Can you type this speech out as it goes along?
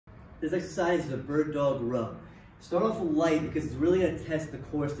This exercise is a bird dog row. Start off light because it's really going to test the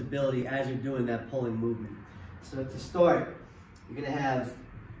core stability as you're doing that pulling movement. So to start, you're going to have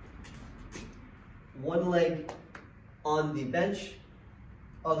one leg on the bench,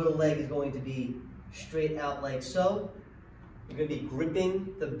 other leg is going to be straight out like so. You're going to be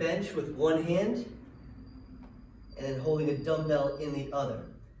gripping the bench with one hand and then holding a dumbbell in the other.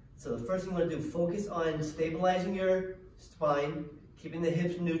 So the first thing you want to do, focus on stabilizing your spine, keeping the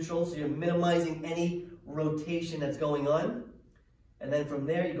hips neutral so you're minimizing any rotation that's going on. And then from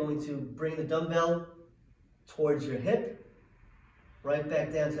there, you're going to bring the dumbbell towards your hip, right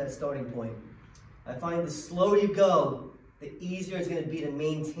back down to that starting point. I find the slower you go, the easier it's going to be to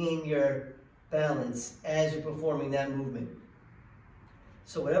maintain your balance as you're performing that movement.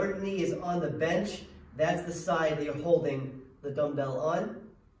 So whatever knee is on the bench, that's the side that you're holding the dumbbell on.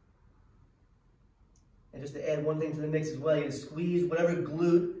 And just to add one thing to the mix as well, you're going to squeeze whatever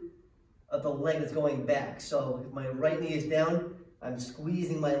glute of the leg that's going back. So if my right knee is down, I'm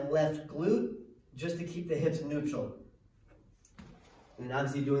squeezing my left glute just to keep the hips neutral. And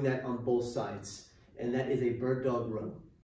obviously doing that on both sides. And that is a bird dog row.